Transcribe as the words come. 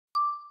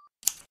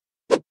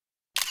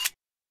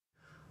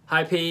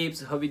Hi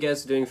peeps, hope you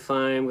guys are doing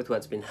fine with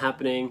what's been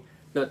happening.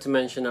 Not to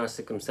mention our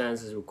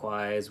circumstances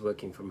requires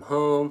working from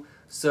home.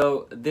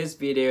 So this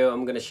video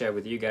I'm going to share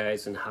with you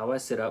guys on how I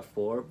set up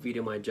for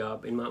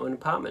VideoMyJob in my own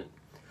apartment.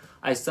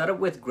 I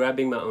started with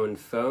grabbing my own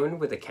phone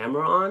with a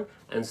camera on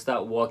and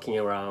start walking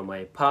around my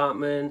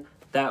apartment.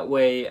 That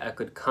way I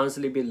could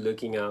constantly be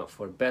looking out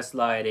for best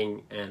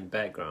lighting and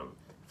background.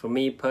 For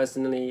me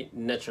personally,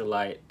 natural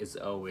light is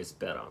always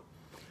better.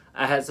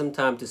 I had some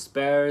time to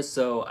spare,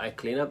 so I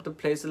clean up the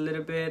place a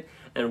little bit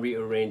and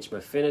rearrange my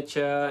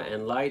furniture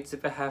and lights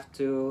if I have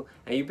to,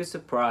 and you'd be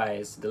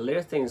surprised, the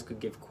little things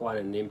could give quite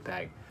an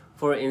impact.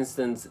 For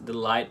instance, the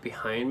light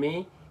behind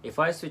me, if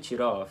I switch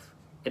it off,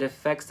 it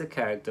affects the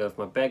character of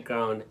my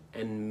background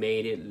and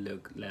made it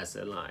look less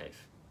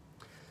alive.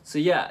 So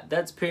yeah,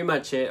 that's pretty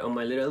much it on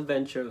my little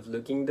adventure of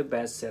looking the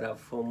best setup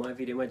for my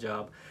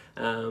VideoMyJob.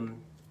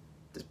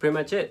 That's pretty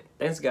much it.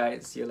 Thanks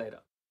guys, see you later.